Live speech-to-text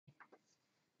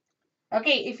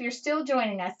Okay, if you're still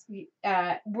joining us,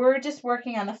 we're just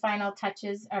working on the final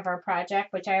touches of our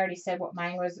project, which I already said what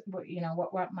mine was,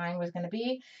 what mine was going to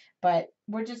be. But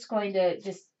we're just going to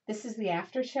this is the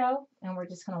after show, and we're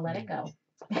just going to let it go.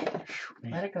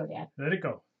 Let it go, Dad. Let it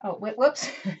go. Oh, whoops.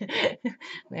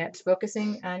 That's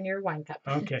focusing on your wine cup.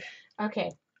 Okay.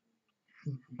 Okay.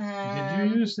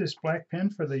 Did you use this black pen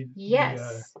for the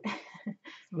yes.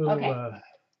 little? Okay.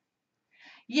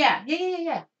 Yeah. Do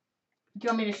you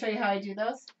want me to show you how I do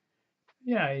those?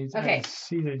 Yeah. Okay. I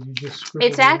see that you just scribbled.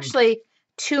 It's actually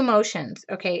two motions.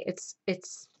 Okay.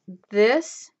 It's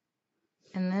this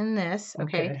and then this.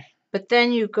 Okay. But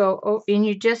then you go and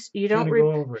you don't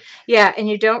go over it. Yeah, and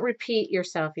you don't repeat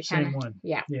yourself. You Same one.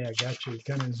 Yeah. Yeah, got you.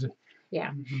 Kind of.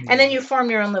 Yeah. And then you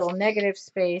form your own little negative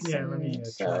space. Yeah. Let me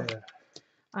try that.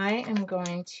 I am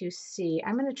going to see.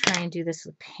 I'm going to try and do this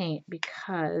with paint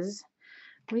because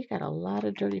we got a lot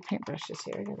of dirty paintbrushes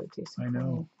here. I got to do some. I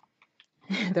know.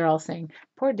 They're all saying,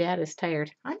 "Poor Dad is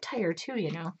tired." I'm tired too,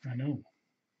 you know. I know.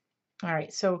 All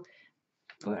right, so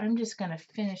I'm just going to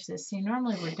finish this. See,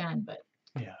 normally we're done, but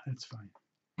yeah, that's fine.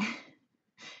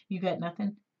 You got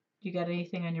nothing? You got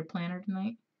anything on your planner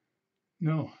tonight?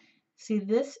 No. See,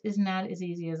 this is not as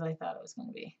easy as I thought it was going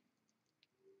to be.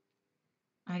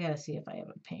 I got to see if I have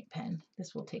a paint pen.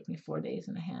 This will take me 4 days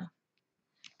and a half.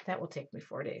 That will take me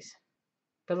 4 days.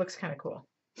 But it looks kind of cool.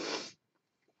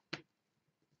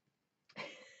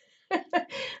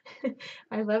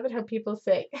 I love it how people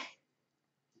say,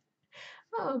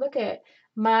 oh, look at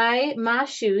my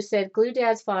Mashu said, Glue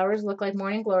Dad's flowers look like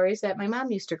morning glories that my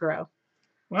mom used to grow.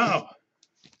 Wow.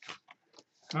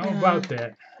 How about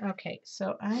that? Okay,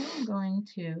 so I'm going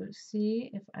to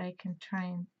see if I can try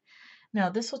and... Now,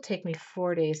 this will take me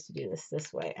 4 days to do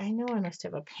this way. I know I must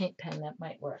have a paint pen that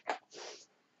might work.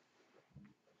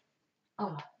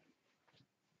 Oh.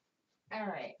 All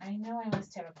right, I know I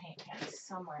must have a paint pen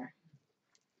somewhere.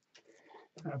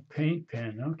 A paint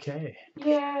pen, okay.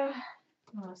 Yeah.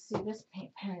 Oh, see, this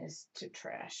paint pen is too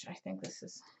trash. I think this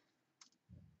is...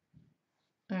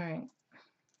 All right.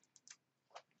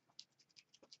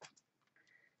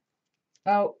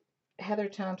 Oh, Heather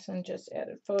Thompson just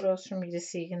added photos for me to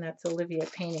see, and that's Olivia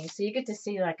painting. So you get to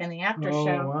see, like, in the after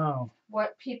show, wow.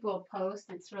 what people post.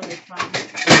 It's really fun.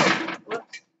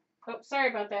 Whoops. Oh, sorry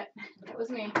about that. That was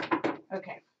me.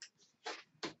 Okay.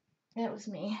 That was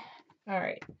me. All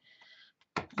right.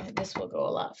 This will go a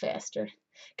lot faster.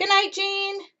 Good night,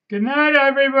 Jean. Good night,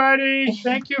 everybody.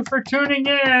 Thank you for tuning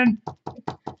in.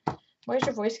 Why does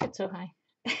your voice get so high?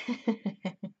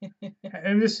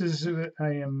 And this is, I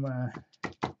am...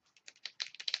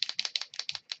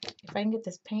 If I can get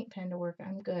this paint pen to work,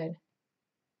 I'm good.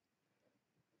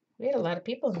 We had a lot of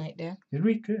people tonight, Dan. Did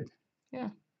we? Good. Yeah.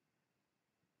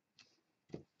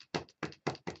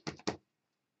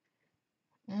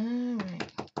 All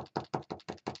right.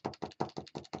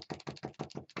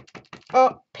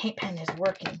 Oh, paint pen is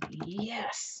working.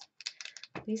 Yes.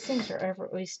 These things are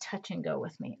always touch and go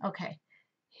with me. Okay.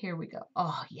 Here we go.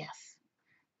 Oh, yes.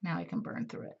 Now I can burn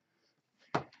through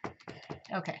it.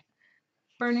 Okay.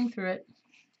 Burning through it.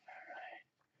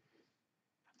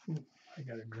 Ooh, I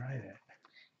got to dry that.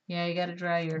 Yeah, you got to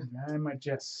dry your... I might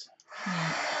just...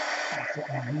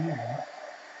 Yeah.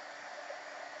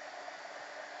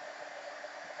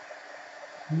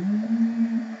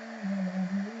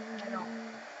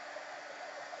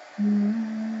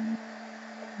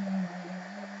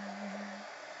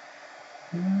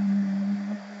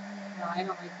 No, I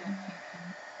don't like that paint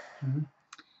pen.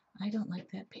 I don't like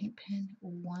that paint pen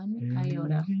one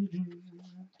iota.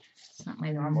 It's not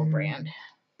my normal brand.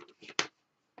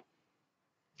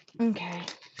 Okay,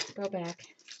 go back.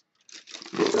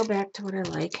 Go back to what I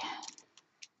like.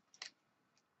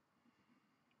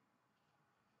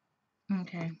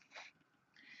 Okay.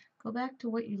 Go back to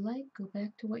what you like. Go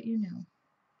back to what you know.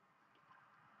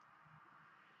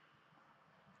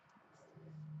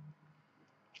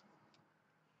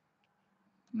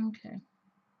 Okay.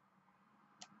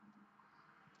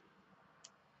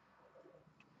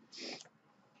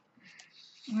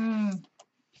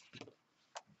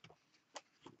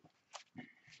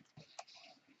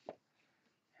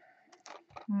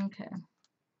 Okay.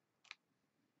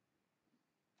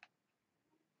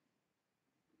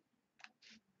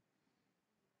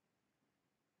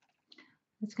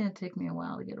 It's going to take me a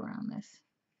while to get around this.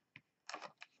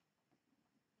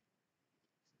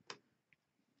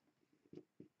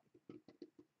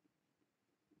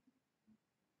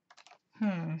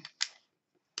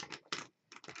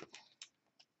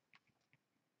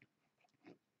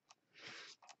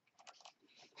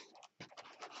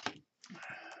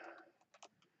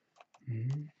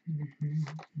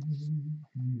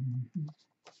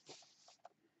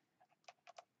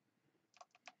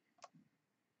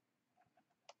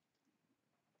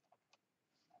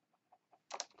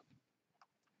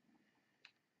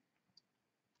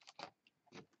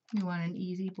 You want an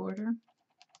easy border?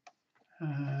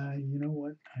 You know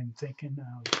what? I'm thinking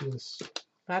I'll just.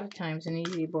 A lot of times an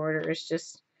easy border is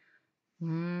just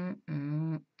Right.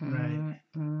 and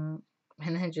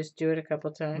then just do it a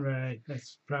couple times. Right.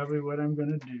 That's probably what I'm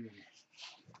gonna do.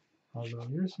 Although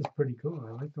yours is pretty cool.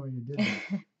 I like the way you did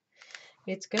that.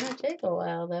 It's gonna take a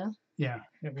while though. Yeah.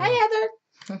 It will. Hi,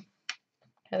 Heather.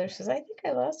 Heather says, I think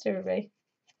I lost everybody.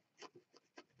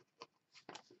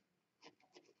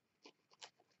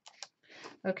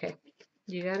 Okay.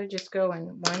 You gotta just go in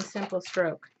one simple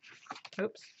stroke.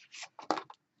 Oops.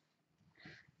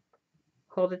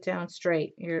 Hold it down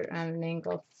straight. You're on an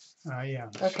angle. Yeah.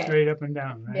 Okay. Straight up and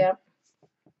down, right? Yep.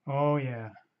 Oh yeah.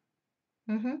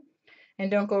 And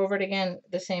don't go over it again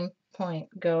the same point.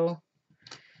 Go.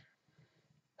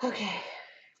 Okay.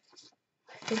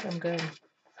 I think I'm good.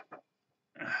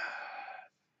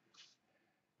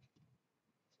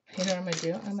 You know what I'm gonna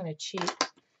do? I'm gonna cheat.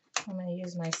 I'm gonna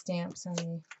use my stamps on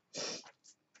the.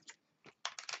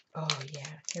 Oh yeah.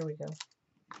 Here we go.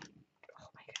 Oh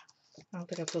my god. I don't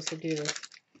think I'm supposed to do this.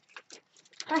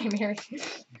 Hi, Mary.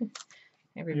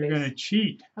 You're gonna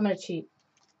cheat. I'm gonna cheat.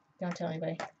 Don't tell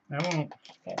anybody. I won't.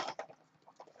 Okay.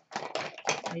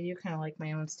 I do kind of like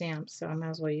my own stamps, so I might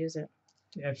as well use it.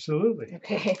 Absolutely.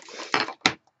 Okay.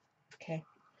 Okay.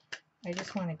 I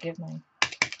just want to give mine.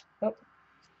 Oh.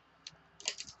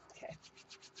 Okay.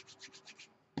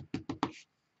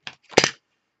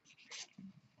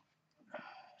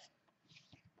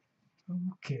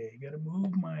 Okay, gotta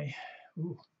move my.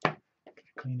 Ooh, gotta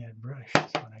clean that brush.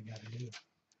 That's what I gotta do.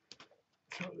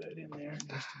 Throw that in there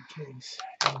just in case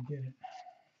I don't get it.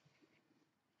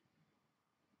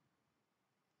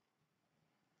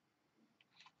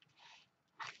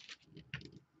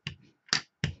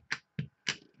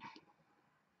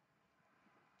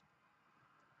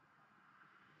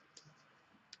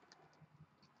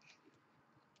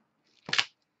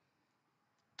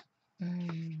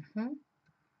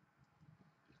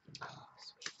 Oh,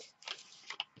 sweet.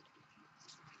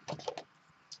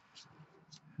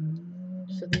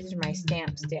 So these are my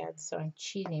stamps, Dad, so I'm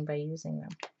cheating by using them.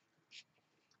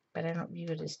 But I don't view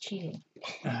it as cheating.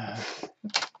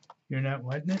 You're not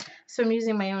wetting it? So I'm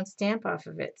using my own stamp off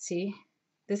of it, see?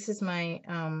 This is my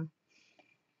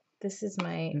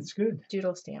That's good.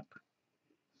 doodle stamp.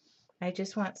 I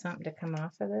just want something to come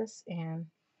off of this, and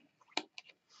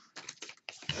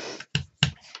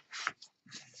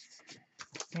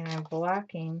I'm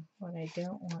blocking what I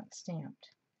don't want stamped.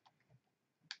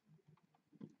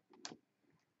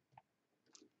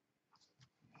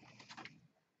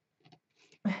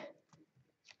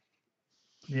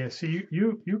 Yeah, see,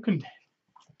 you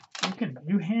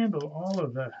handle all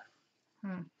of the.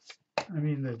 I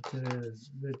mean the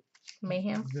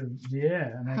Mayhem.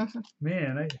 Yeah, and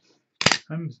man,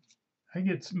 I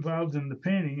get involved in the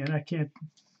painting and I can't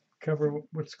cover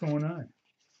what's going on.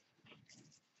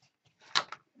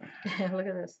 Look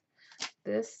at this.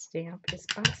 This stamp is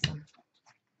awesome.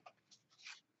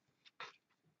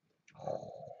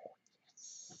 Oh,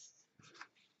 yes.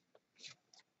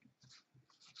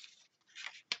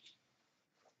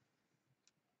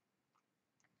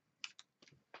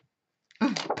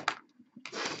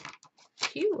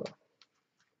 Phew.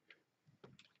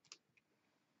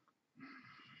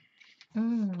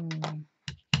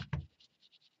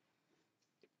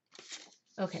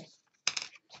 Okay.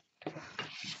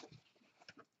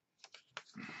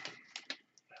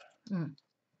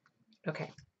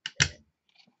 Okay.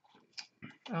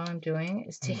 All I'm doing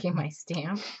is taking my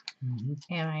stamp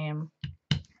and I am.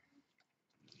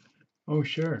 Oh,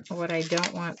 sure. What I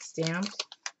don't want stamped.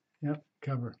 Yep,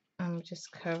 cover. I'm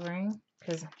just covering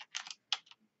because.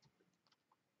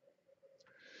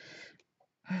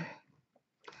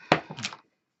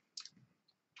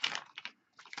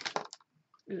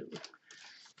 Ooh.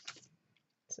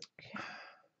 It's okay.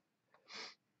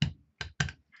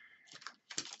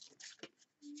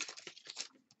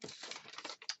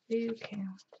 Okay.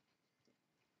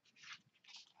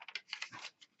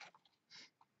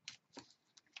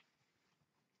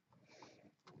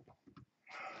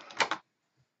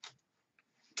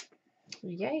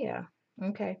 Yeah.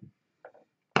 Okay.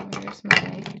 Where's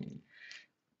my?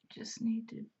 Just need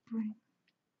to bring.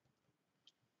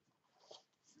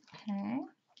 Okay.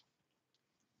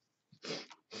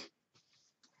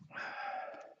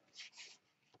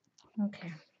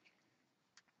 Okay.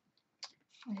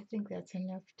 I think that's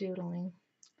enough doodling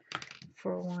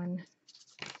for one.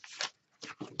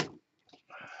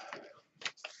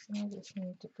 I just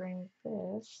need to bring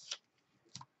this.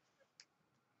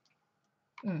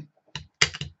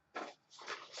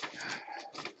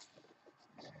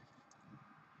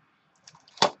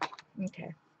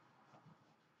 Okay.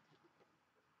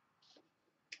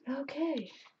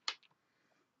 Okay.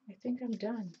 I think I'm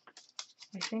done.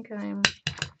 I think I'm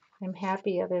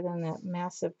happy other than that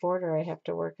massive border I have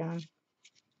to work on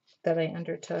that I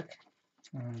undertook.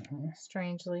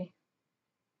 Strangely.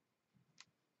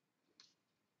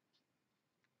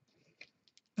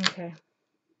 Okay.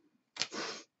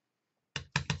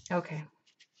 Okay.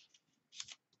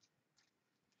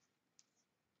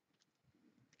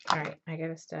 All right, I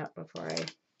gotta stop before I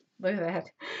look at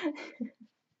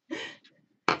that.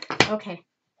 Okay.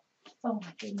 Oh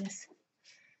my goodness.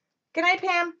 Good night,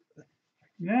 Pam.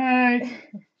 Night.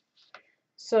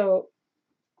 So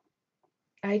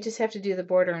I just have to do the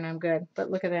border and I'm good. But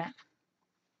look at that.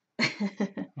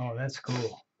 Oh, that's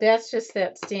cool. That's just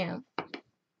that stamp.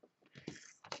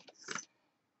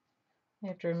 I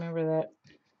have to remember that.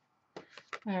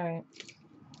 All right.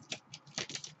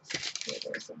 Get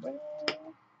this away.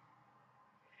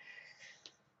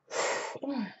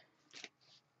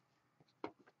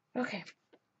 Okay.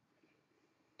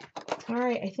 All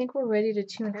right. I think we're ready to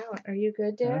tune out. Are you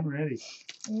good, Dad? I'm ready.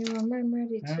 I'm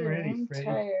ready too. I'm ready. I'm Ready?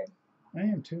 tired. I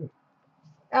am too.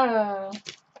 I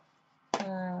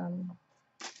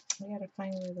gotta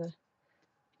find where the.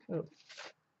 Oh.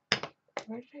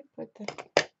 Where did I put the?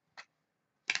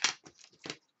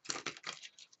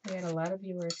 We had a lot of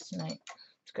viewers tonight.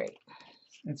 It's great.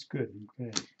 That's good.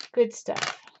 Good. Good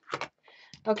stuff.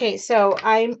 Okay, so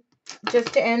I'm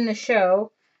just to end the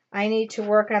show. I need to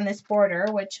work on this border,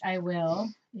 which I will.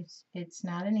 It's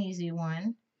not an easy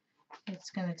one. It's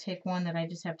gonna take one that I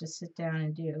just have to sit down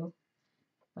and do,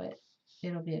 but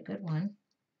it'll be a good one,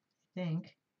 I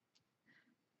think.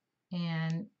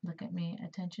 And look at me,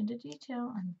 attention to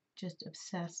detail. I'm just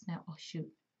obsessed now. Oh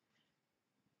shoot.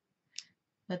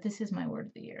 But this is my word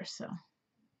of the year, so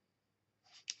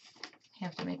I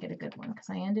have to make it a good one because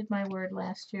I ended my word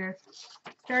last year,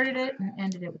 started it and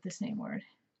ended it with the same word.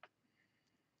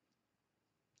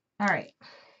 All right.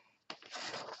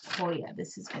 Oh yeah,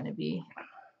 this is gonna be.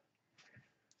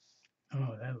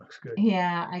 Oh, that looks good.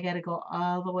 Yeah, I gotta go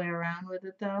all the way around with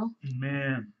it though.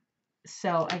 Man.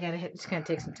 So I gotta hit. It's gonna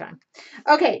take some time.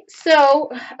 Okay,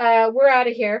 so we're out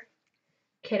of here,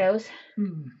 kiddos.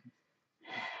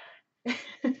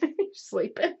 You're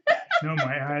sleeping. No,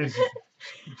 my eyes.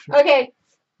 Okay.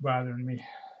 Bothering me.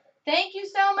 Thank you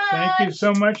so much. Thank you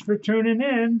so much for tuning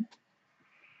in.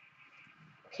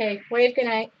 Okay, wave good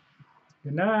night.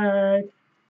 Good night.